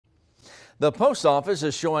The post office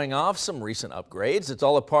is showing off some recent upgrades. It's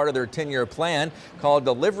all a part of their 10-year plan called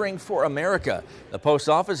Delivering for America. The post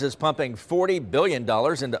office is pumping $40 billion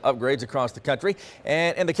into upgrades across the country.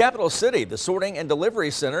 And in the capital city, the sorting and delivery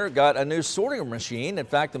center got a new sorting machine. In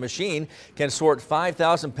fact, the machine can sort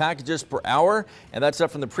 5,000 packages per hour, and that's up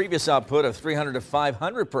from the previous output of 300 to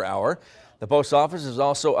 500 per hour. The post office is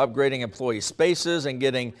also upgrading employee spaces and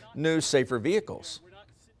getting new, safer vehicles.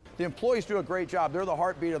 The employees do a great job. They're the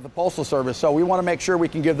heartbeat of the Postal Service, so we want to make sure we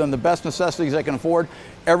can give them the best necessities they can afford.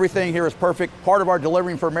 Everything here is perfect. Part of our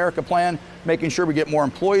Delivering for America plan, making sure we get more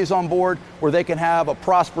employees on board where they can have a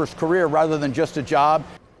prosperous career rather than just a job.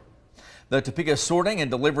 The Topeka Sorting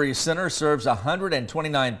and Delivery Center serves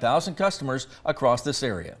 129,000 customers across this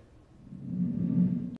area.